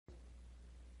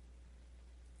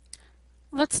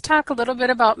Let's talk a little bit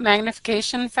about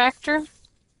magnification factor.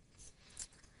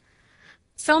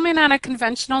 Filming on a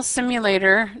conventional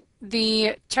simulator,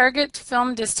 the target to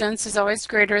film distance is always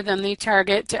greater than the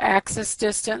target to axis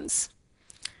distance.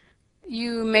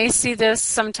 You may see this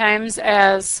sometimes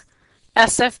as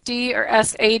SFD or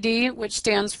SAD, which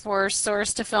stands for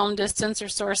source to film distance or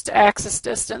source to axis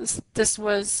distance. This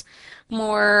was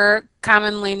more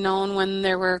commonly known when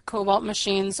there were cobalt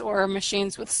machines or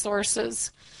machines with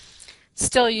sources.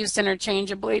 Still used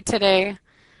interchangeably today.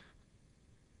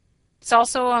 It's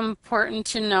also important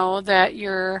to know that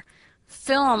your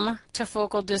film to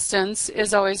focal distance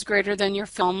is always greater than your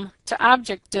film to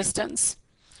object distance.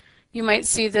 You might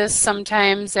see this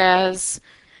sometimes as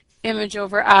image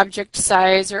over object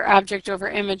size or object over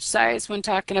image size when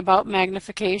talking about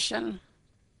magnification.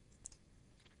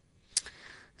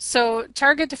 So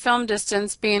target to film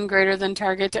distance being greater than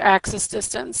target to axis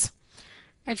distance.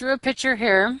 I drew a picture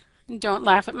here. Don't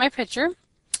laugh at my picture.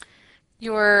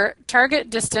 Your target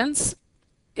distance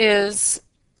is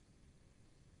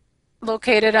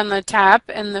located on the top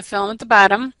and the film at the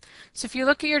bottom. So if you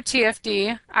look at your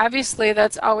TFD, obviously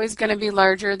that's always going to be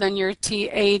larger than your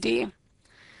TAD.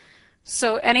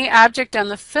 So any object on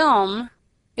the film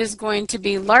is going to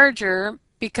be larger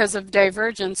because of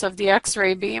divergence of the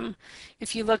X-ray beam.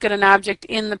 If you look at an object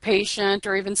in the patient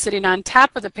or even sitting on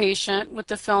top of the patient with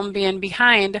the film being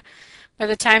behind, by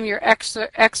the time your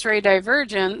X-ray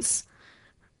divergence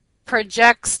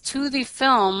projects to the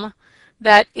film,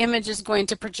 that image is going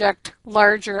to project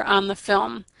larger on the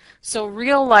film. So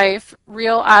real life,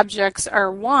 real objects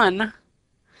are 1.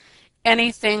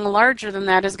 Anything larger than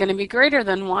that is going to be greater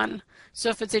than 1. So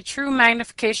if it's a true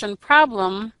magnification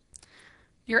problem,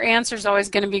 your answer is always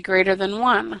going to be greater than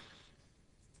 1.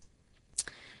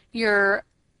 Your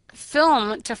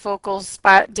film to focal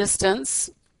spot distance,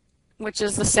 which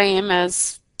is the same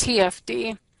as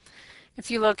TFD, if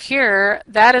you look here,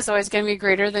 that is always going to be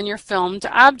greater than your film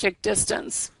to object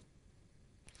distance.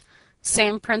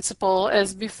 Same principle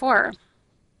as before.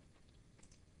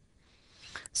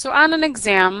 So on an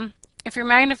exam, if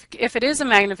it is a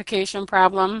magnification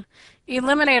problem,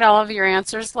 eliminate all of your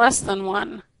answers less than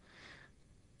 1.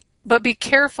 But be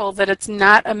careful that it's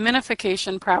not a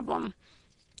minification problem.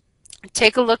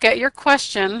 Take a look at your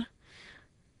question.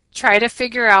 Try to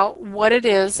figure out what it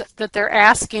is that they're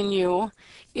asking you,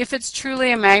 if it's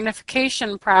truly a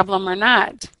magnification problem or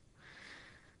not.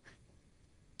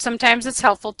 Sometimes it's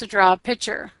helpful to draw a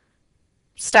picture.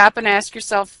 Stop and ask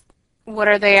yourself, what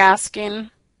are they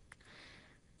asking?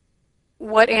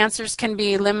 What answers can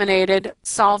be eliminated?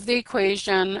 Solve the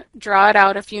equation, draw it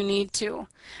out if you need to.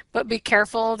 But be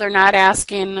careful, they're not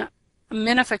asking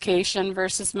minification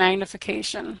versus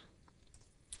magnification.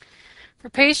 For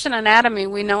patient anatomy,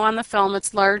 we know on the film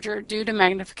it's larger due to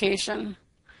magnification.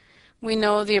 We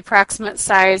know the approximate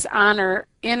size on or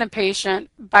in a patient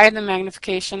by the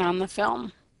magnification on the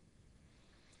film.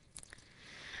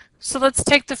 So let's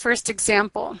take the first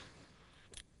example.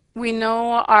 We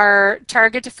know our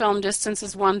target to film distance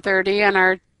is 130 and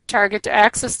our target to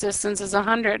axis distance is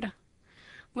 100.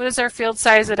 What is our field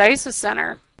size at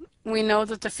isocenter? We know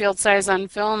that the field size on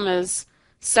film is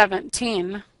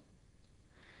 17.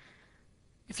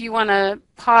 If you want to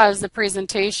pause the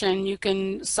presentation, you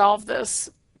can solve this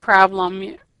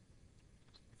problem.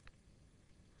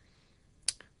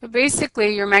 But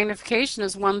basically, your magnification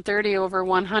is 130 over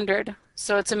 100,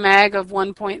 so it's a mag of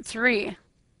 1.3.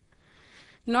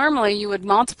 Normally, you would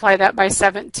multiply that by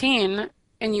 17,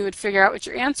 and you would figure out what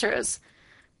your answer is.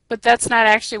 But that's not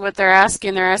actually what they're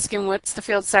asking. They're asking what's the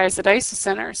field size at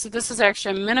isocenter. So this is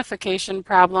actually a minification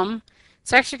problem.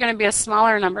 It's actually going to be a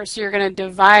smaller number, so you're going to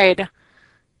divide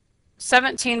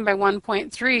 17 by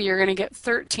 1.3, you're going to get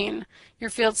 13. Your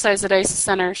field size at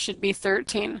isocenter should be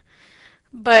 13.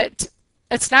 But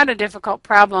it's not a difficult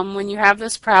problem. When you have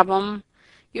this problem,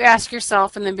 you ask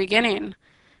yourself in the beginning,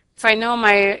 if I know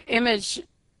my image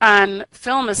on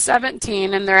film is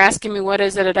 17 and they're asking me what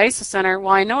is it at isocenter,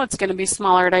 well, I know it's going to be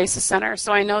smaller at isocenter,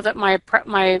 so I know that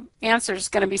my answer is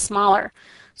going to be smaller.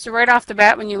 So right off the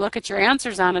bat, when you look at your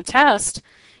answers on a test,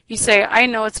 you say, I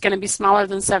know it's going to be smaller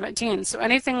than 17. So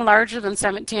anything larger than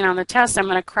 17 on the test, I'm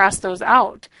going to cross those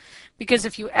out. Because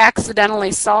if you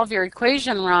accidentally solve your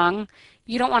equation wrong,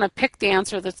 you don't want to pick the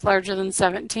answer that's larger than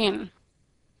 17.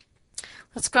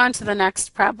 Let's go on to the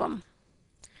next problem.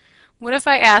 What if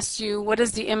I asked you, what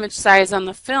is the image size on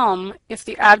the film if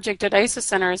the object at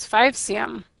isocenter is 5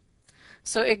 cm?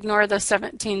 So ignore the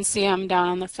 17 cm down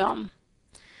on the film.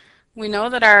 We know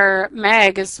that our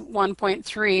mag is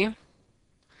 1.3.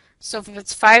 So if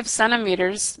it's 5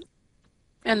 centimeters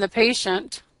in the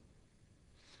patient,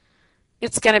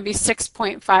 it's going to be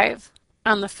 6.5.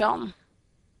 on the film.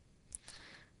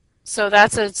 So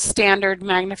that's a standard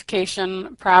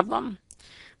magnification problem.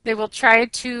 They will try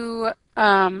to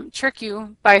trick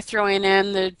you by throwing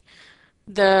in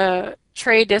the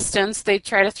tray distance. They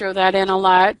try to throw that in a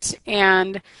lot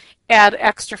and add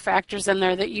extra factors in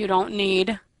there that you don't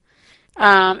need.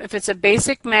 If it's a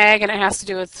basic mag and it has to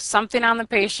do with something on the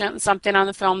patient and something on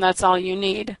the film, that's all you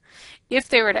need. If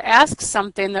they were to ask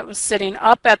something that was sitting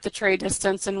up at the tray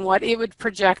distance and what it would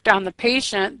project on the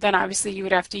patient, then obviously you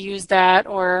would have to use that.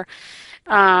 Or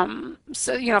so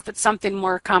if it's something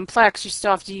more complex, you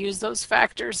still have to use those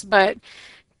factors. But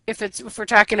if we're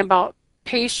talking about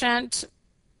patient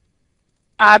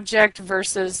object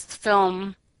versus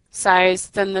film size,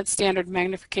 then that's standard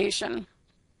magnification.